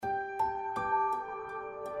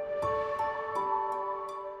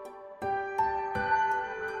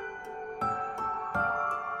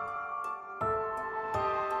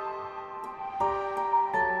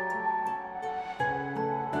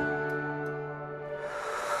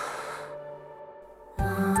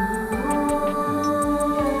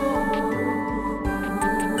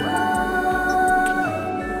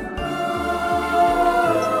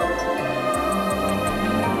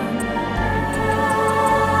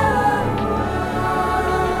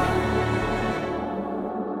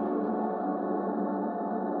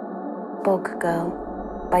Fog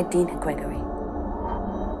Girl by Dina Gregory.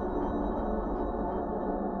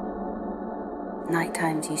 Night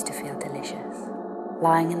times used to feel delicious.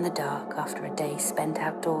 Lying in the dark after a day spent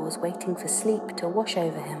outdoors waiting for sleep to wash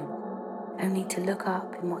over him, only to look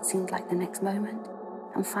up in what seemed like the next moment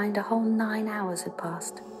and find a whole 9 hours had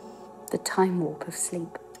passed. The time warp of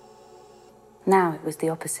sleep. Now it was the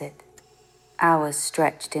opposite. Hours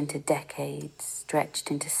stretched into decades,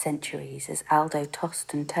 stretched into centuries as Aldo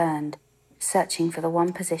tossed and turned, searching for the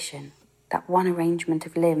one position, that one arrangement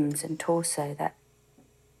of limbs and torso that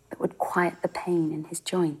would quiet the pain in his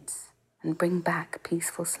joints and bring back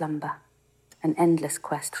peaceful slumber, an endless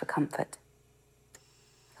quest for comfort.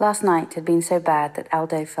 Last night had been so bad that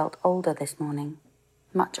Aldo felt older this morning,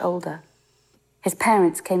 much older. His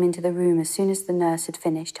parents came into the room as soon as the nurse had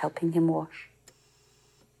finished helping him wash.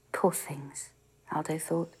 Poor things, Aldo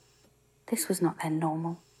thought. This was not their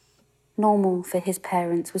normal. Normal for his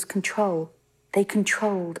parents was control. They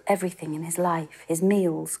controlled everything in his life, his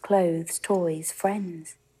meals, clothes, toys,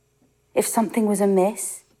 friends. If something was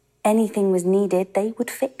amiss, anything was needed, they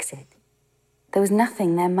would fix it. There was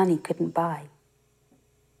nothing their money couldn't buy.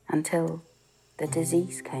 Until the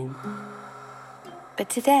disease came. But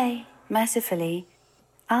today, mercifully,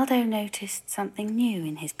 Aldo noticed something new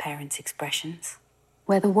in his parents' expressions.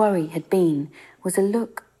 Where the worry had been was a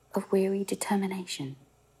look of weary determination.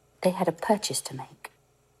 They had a purchase to make.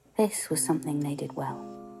 This was something they did well.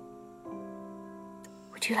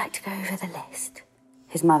 "Would you like to go over the list?"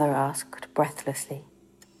 his mother asked breathlessly.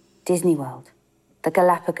 Disney World, the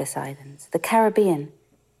Galapagos Islands, the Caribbean.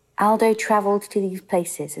 Aldo travelled to these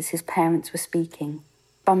places as his parents were speaking,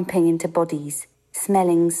 bumping into bodies,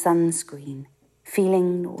 smelling sunscreen,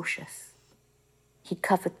 feeling nauseous. He'd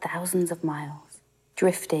covered thousands of miles,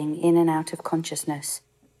 drifting in and out of consciousness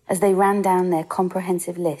as they ran down their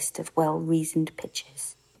comprehensive list of well-reasoned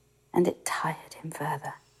pitches, and it tired him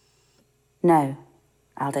further. "No,"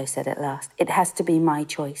 Aldo said at last, "it has to be my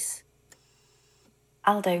choice."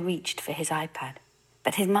 Aldo reached for his iPad,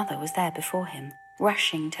 but his mother was there before him,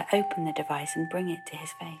 rushing to open the device and bring it to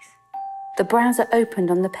his face. The browser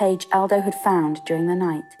opened on the page Aldo had found during the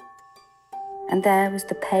night, and there was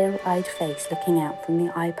the pale-eyed face looking out from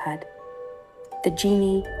the iPad, the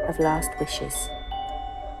genie of last wishes.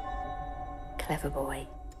 Clever boy,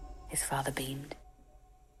 his father beamed.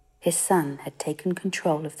 His son had taken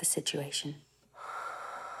control of the situation.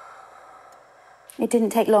 It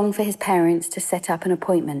didn't take long for his parents to set up an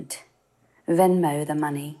appointment, Venmo the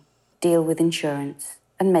money, deal with insurance,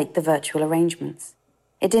 and make the virtual arrangements.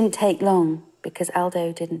 It didn't take long because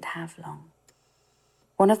Aldo didn't have long.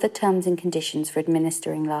 One of the terms and conditions for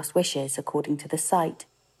administering last wishes, according to the site,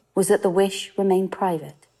 was that the wish remain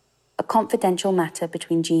private, a confidential matter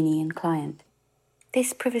between genie and client.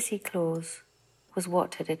 This privacy clause was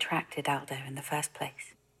what had attracted Aldo in the first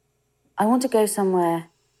place. "I want to go somewhere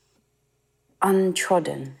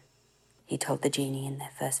untrodden," he told the genie in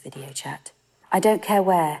their first video chat. "I don't care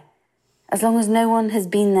where, as long as no one has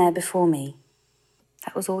been there before me."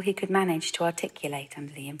 That was all he could manage to articulate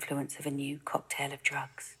under the influence of a new cocktail of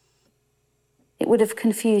drugs. It would have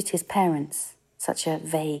confused his parents, such a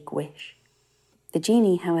vague wish. The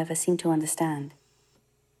genie, however, seemed to understand.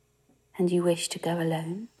 "And you wish to go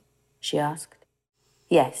alone?" she asked.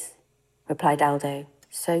 "Yes," replied Aldo,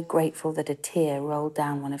 so grateful that a tear rolled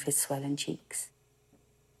down one of his swollen cheeks.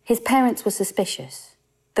 His parents were suspicious.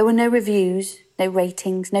 There were no reviews, no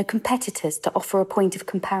ratings, no competitors to offer a point of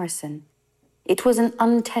comparison. It was an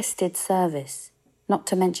untested service, not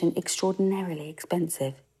to mention extraordinarily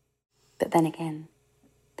expensive. But then again,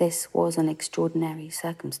 this was an extraordinary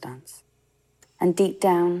circumstance. And deep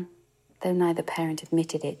down, though neither parent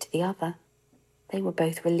admitted it to the other, they were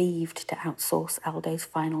both relieved to outsource Aldo's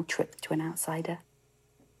final trip to an outsider.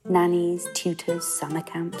 Nannies, tutors, summer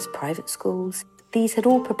camps, private schools, these had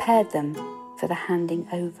all prepared them for the handing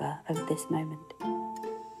over of this moment.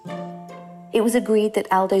 It was agreed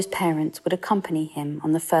that Aldo's parents would accompany him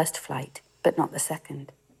on the first flight, but not the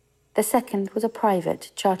second. The second was a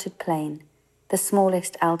private, chartered plane, the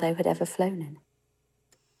smallest Aldo had ever flown in.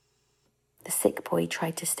 The sick boy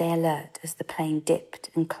tried to stay alert as the plane dipped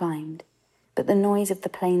and climbed, but the noise of the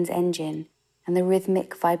plane's engine and the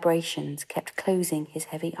rhythmic vibrations kept closing his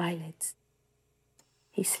heavy eyelids.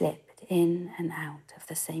 He slipped in and out of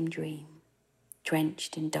the same dream,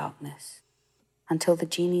 drenched in darkness, until the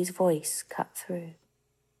genie's voice cut through.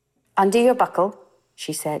 "Undo your buckle,"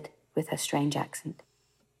 she said with her strange accent.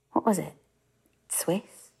 What was it?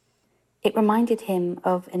 Swiss? It reminded him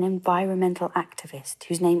of an environmental activist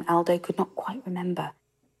whose name Aldo could not quite remember.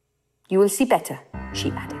 "You will see better,"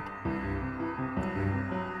 she added.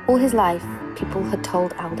 All his life, people had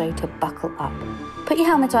told Aldo to buckle up. "Put your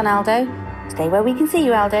helmet on, Aldo. Stay where we can see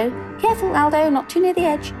you, Aldo. Careful, Aldo, not too near the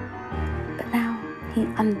edge." But now he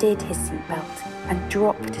undid his seatbelt and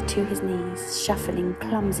dropped to his knees, shuffling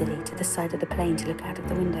clumsily to the side of the plane to look out of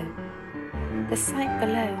the window. The sight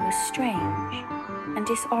below was strange and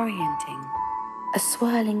disorienting. A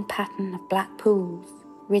swirling pattern of black pools,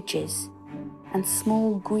 ridges, and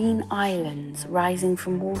small green islands rising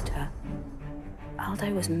from water.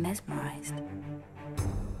 Aldo was mesmerized.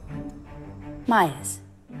 "Myers,"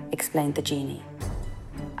 explained the genie.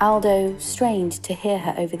 Aldo strained to hear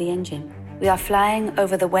her over the engine. "We are flying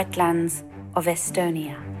over the wetlands of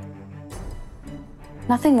Estonia."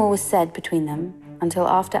 Nothing more was said between them until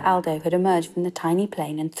after Aldo had emerged from the tiny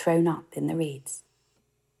plane and thrown up in the reeds.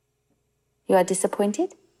 "You are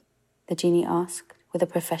disappointed?" the genie asked with a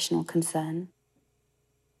professional concern.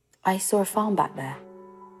 "I saw a farm back there."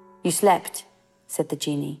 "You slept," said the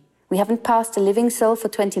genie. "We haven't passed a living soul for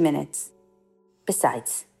 20 minutes.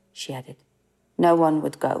 Besides," she added, "no one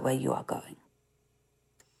would go where you are going."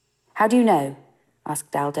 "How do you know?"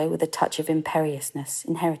 asked Aldo with a touch of imperiousness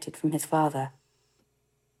inherited from his father.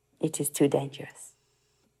 "It is too dangerous,"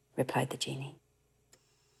 replied the genie.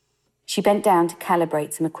 She bent down to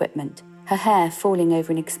calibrate some equipment, her hair falling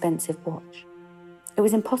over an expensive watch. It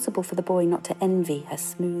was impossible for the boy not to envy her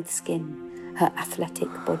smooth skin, her athletic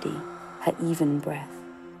body, her even breath.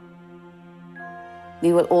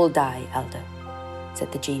 "We will all die, Aldo,"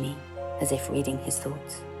 said the genie, as if reading his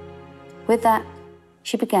thoughts. With that,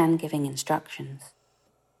 she began giving instructions.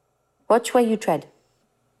 "Watch where you tread.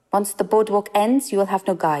 Once the boardwalk ends, you will have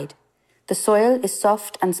no guide. The soil is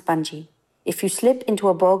soft and spongy. If you slip into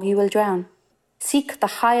a bog, you will drown. Seek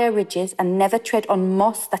the higher ridges and never tread on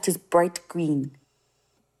moss that is bright green."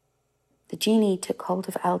 The genie took hold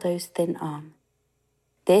of Aldo's thin arm.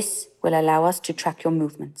 "This will allow us to track your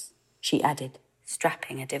movements," she added,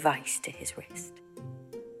 strapping a device to his wrist.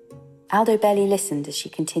 Aldo barely listened as she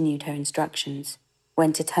continued her instructions.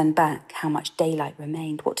 When to turn back, how much daylight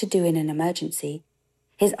remained, what to do in an emergency.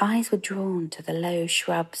 His eyes were drawn to the low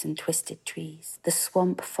shrubs and twisted trees, the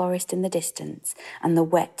swamp forest in the distance, and the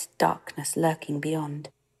wet darkness lurking beyond.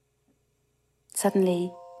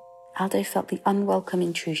 Suddenly, Aldo felt the unwelcome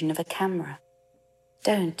intrusion of a camera.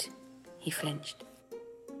 "Don't," he flinched.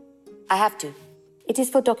 "I have to. It is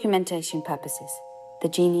for documentation purposes." The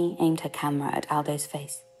genie aimed her camera at Aldo's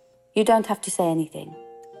face. "You don't have to say anything."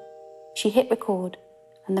 She hit record,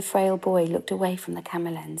 and the frail boy looked away from the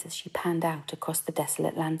camera lens as she panned out across the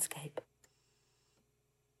desolate landscape.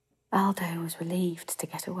 Aldo was relieved to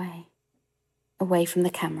get away. Away from the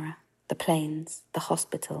camera, the planes, the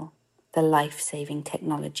hospital, the life-saving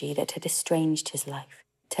technology that had estranged his life,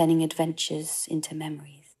 turning adventures into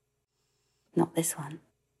memories. Not this one.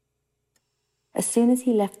 As soon as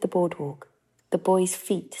he left the boardwalk, the boy's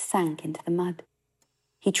feet sank into the mud.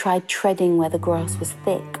 He tried treading where the grass was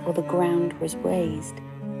thick or the ground was raised,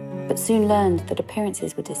 but soon learned that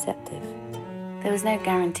appearances were deceptive. There was no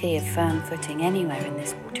guarantee of firm footing anywhere in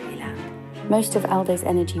this watery land. Most of Aldo's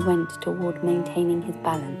energy went toward maintaining his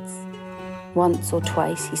balance. Once or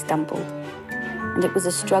twice he stumbled, and it was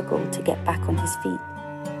a struggle to get back on his feet.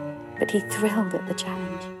 But he thrilled at the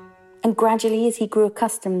challenge, and gradually, as he grew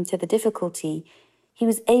accustomed to the difficulty, he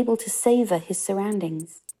was able to savor his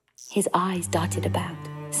surroundings. His eyes darted about,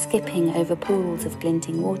 skipping over pools of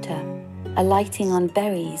glinting water, alighting on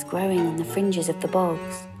berries growing on the fringes of the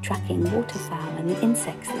bogs, tracking waterfowl and the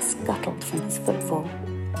insects that scuttled from his footfall.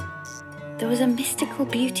 There was a mystical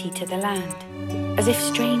beauty to the land, as if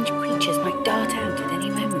strange creatures might dart out at any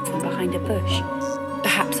moment from behind a bush.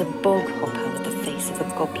 Perhaps a bog hopper with the face of a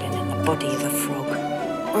goblin and the body of a frog,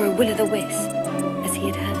 or a will-o'-the-wisp, as he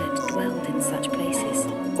had heard dwelled in such places,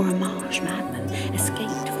 or a marsh madman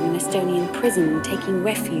escaped from an Estonian prison taking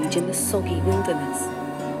refuge in the soggy wilderness.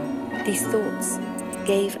 These thoughts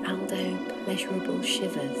gave Aldo pleasurable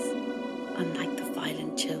shivers, unlike the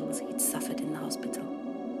violent chills he'd suffered in the hospital.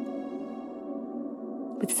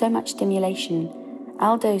 With so much stimulation,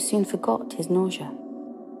 Aldo soon forgot his nausea.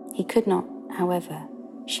 He could not, however,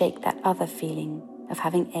 shake that other feeling of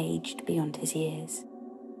having aged beyond his years.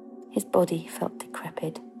 His body felt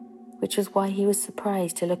decrepit, which was why he was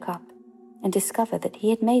surprised to look up and discover that he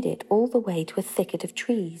had made it all the way to a thicket of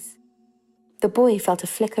trees. The boy felt a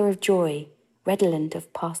flicker of joy, redolent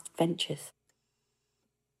of past ventures.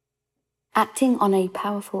 Acting on a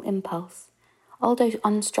powerful impulse, Aldo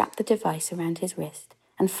unstrapped the device around his wrist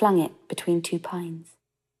and flung it between two pines.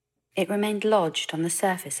 It remained lodged on the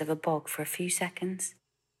surface of a bog for a few seconds,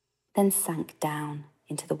 then sank down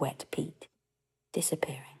into the wet peat,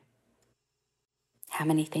 disappearing. How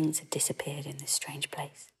many things had disappeared in this strange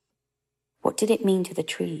place? What did it mean to the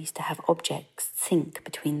trees to have objects sink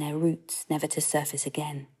between their roots, never to surface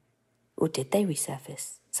again? Or did they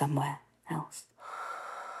resurface somewhere else?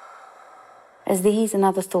 As these and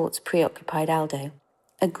other thoughts preoccupied Aldo,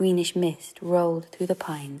 a greenish mist rolled through the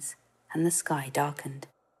pines and the sky darkened.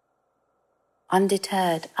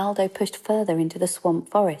 Undeterred, Aldo pushed further into the swamp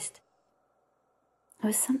forest. There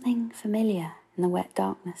was something familiar in the wet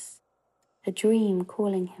darkness, a dream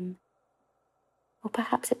calling him. Or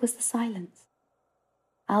perhaps it was the silence.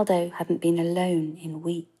 Aldo hadn't been alone in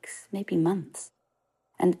weeks, maybe months.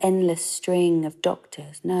 An endless string of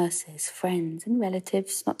doctors, nurses, friends, and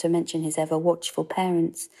relatives, not to mention his ever-watchful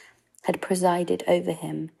parents, had presided over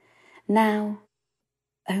him. Now,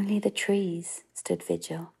 only the trees stood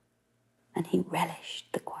vigil, and he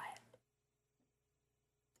relished the quiet.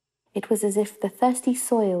 It was as if the thirsty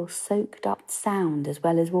soil soaked up sound as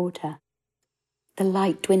well as water. The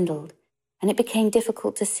light dwindled, and it became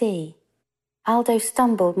difficult to see. Aldo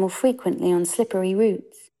stumbled more frequently on slippery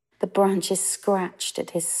roots. The branches scratched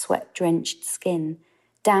at his sweat-drenched skin,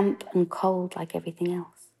 damp and cold like everything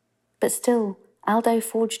else. But still, Aldo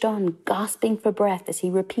forged on, gasping for breath as he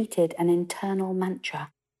repeated an internal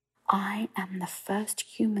mantra. I am the first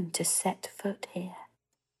human to set foot here.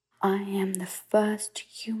 I am the first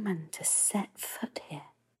human to set foot here.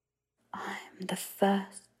 I am the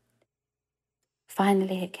first.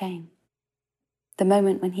 Finally it came. The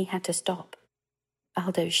moment when he had to stop.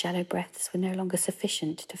 Aldo's shallow breaths were no longer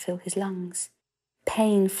sufficient to fill his lungs.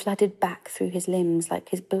 Pain flooded back through his limbs like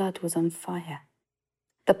his blood was on fire.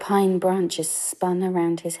 The pine branches spun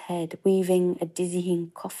around his head, weaving a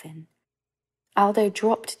dizzying coffin. Aldo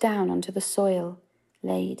dropped down onto the soil,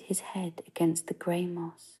 laid his head against the grey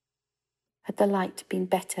moss. Had the light been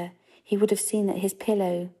better, he would have seen that his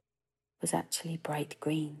pillow was actually bright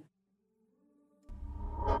green.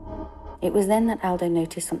 It was then that Aldo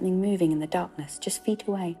noticed something moving in the darkness, just feet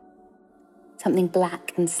away. Something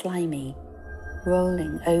black and slimy,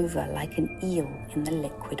 rolling over like an eel in the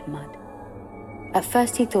liquid mud. At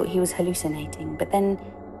first he thought he was hallucinating, but then,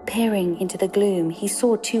 peering into the gloom, he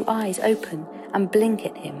saw two eyes open and blink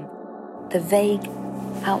at him. The vague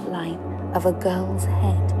outline of a girl's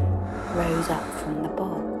head rose up from the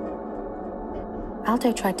bog.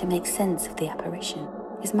 Aldo tried to make sense of the apparition.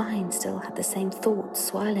 His mind still had the same thoughts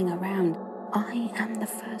swirling around. I am the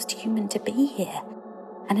first human to be here.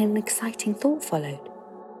 And an exciting thought followed.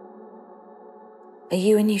 Are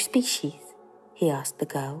you a new species? He asked the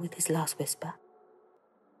girl with his last whisper.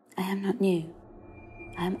 I am not new.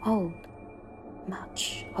 I am old,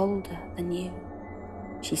 much older than you,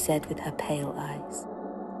 she said with her pale eyes.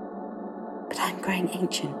 But I'm growing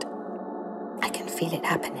ancient. I can feel it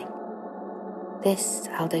happening. This,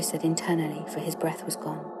 Aldo said internally, for his breath was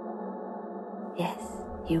gone. Yes,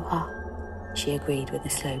 you are, she agreed with a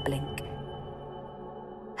slow blink.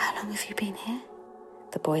 How long have you been here?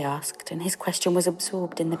 The boy asked, and his question was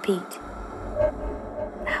absorbed in the peat.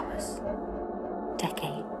 Hours,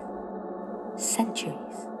 decades,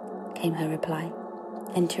 centuries, came her reply,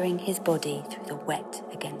 entering his body through the wet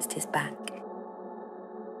against his back.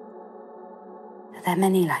 Are there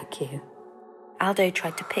many like you? Aldo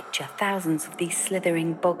tried to picture thousands of these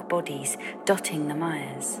slithering bog bodies dotting the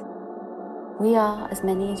mires. We are as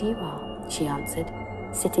many as you are, she answered,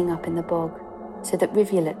 sitting up in the bog, so that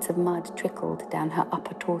rivulets of mud trickled down her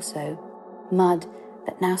upper torso, mud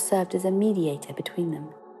that now served as a mediator between them.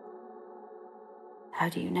 How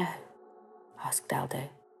do you know? Asked Aldo.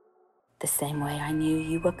 The same way I knew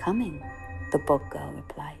you were coming, the bog girl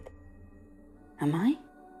replied. Am I?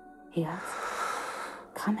 He asked.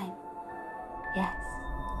 Coming? Yes,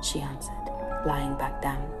 she answered, lying back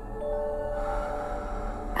down.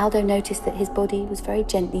 Aldo noticed that his body was very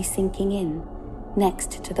gently sinking in,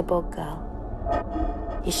 next to the bog girl.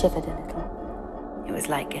 He shivered a little. It was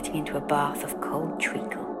like getting into a bath of cold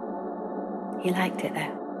treacle. He liked it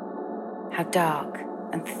though. How dark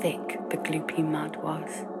and thick the gloopy mud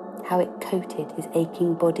was. How it coated his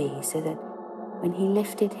aching body so that when he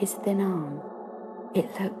lifted his thin arm,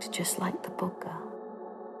 it looked just like the bog girl.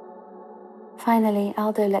 Finally,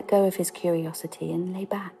 Aldo let go of his curiosity and lay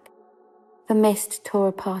back. The mist tore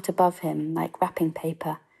apart above him like wrapping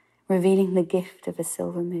paper, revealing the gift of a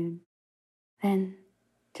silver moon. Then,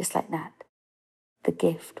 just like that, the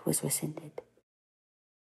gift was rescinded.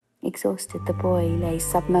 Exhausted, the boy lay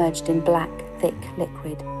submerged in black, thick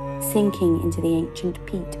liquid, sinking into the ancient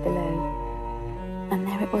peat below. And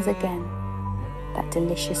there it was again, that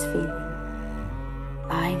delicious feeling,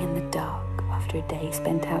 lying in the dark after a day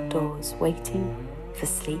spent outdoors, waiting for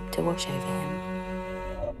sleep to wash over him.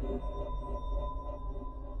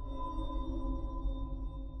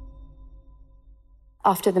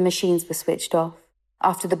 After the machines were switched off,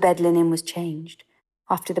 after the bed linen was changed,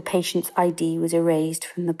 after the patient's ID was erased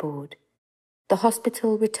from the board, the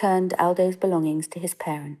hospital returned Aldo's belongings to his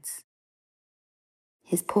parents.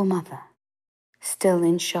 His poor mother, still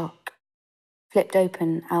in shock, flipped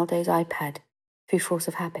open Aldo's iPad through force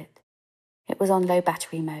of habit. It was on low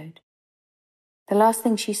battery mode. The last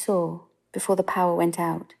thing she saw, before the power went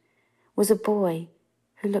out, was a boy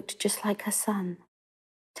who looked just like her son,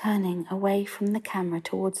 turning away from the camera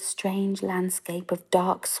towards a strange landscape of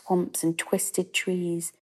dark swamps and twisted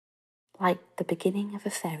trees, like the beginning of a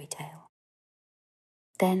fairy tale.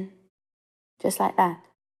 Then, just like that,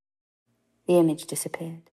 the image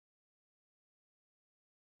disappeared.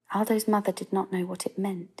 Aldo's mother did not know what it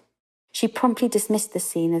meant. She promptly dismissed the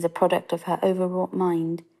scene as a product of her overwrought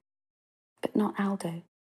mind. But not Aldo.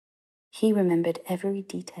 He remembered every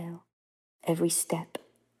detail, every step,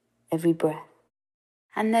 every breath.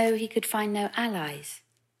 And though he could find no allies,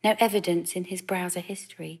 no evidence in his browser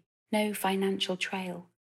history, no financial trail,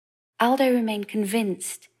 Aldo remained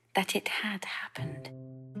convinced that it had happened.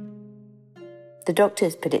 The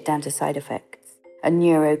doctors put it down to side effects, a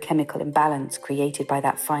neurochemical imbalance created by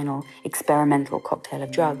that final experimental cocktail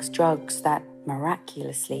of drugs that,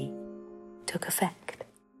 miraculously, took effect.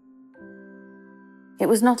 It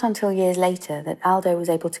was not until years later that Aldo was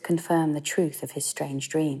able to confirm the truth of his strange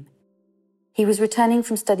dream. He was returning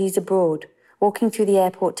from studies abroad, walking through the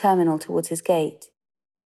airport terminal towards his gate.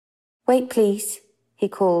 "Wait, please," he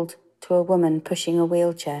called to a woman pushing a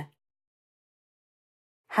wheelchair.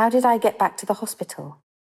 "How did I get back to the hospital?"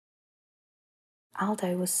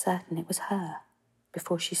 Aldo was certain it was her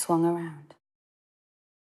before she swung around.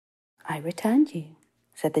 "I returned you,"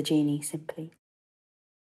 said the genie simply.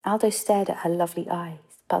 Aldo stared at her lovely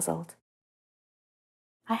eyes, puzzled.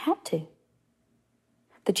 "I had to."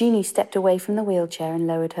 The genie stepped away from the wheelchair and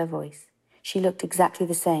lowered her voice. She looked exactly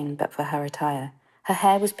the same, but for her attire. Her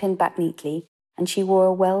hair was pinned back neatly, and she wore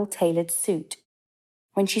a well-tailored suit.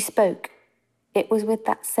 When she spoke, it was with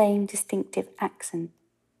that same distinctive accent.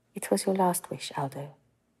 "It was your last wish, Aldo.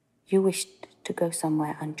 You wished to go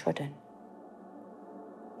somewhere untrodden."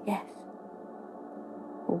 "Yes."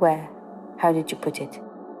 "Where? How did you put it?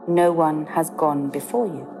 No one has gone before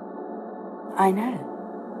you." "I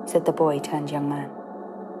know," said the boy-turned young man.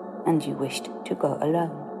 "And you wished to go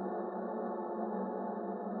alone."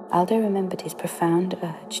 Aldo remembered his profound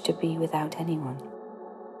urge to be without anyone.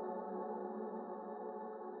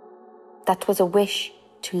 "That was a wish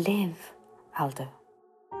to live, Aldo."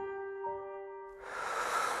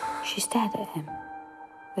 She stared at him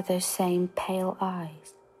with those same pale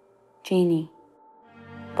eyes. Genie,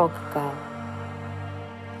 bog girl,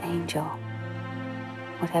 angel,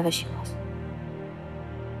 whatever she was.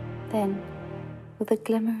 Then, with a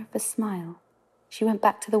glimmer of a smile, she went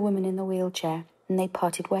back to the woman in the wheelchair, and they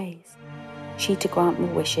parted ways. She to grant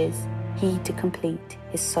more wishes, he to complete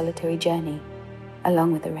his solitary journey,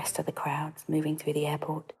 along with the rest of the crowds moving through the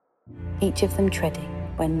airport, each of them treading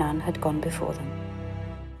where none had gone before them,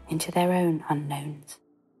 into their own unknowns.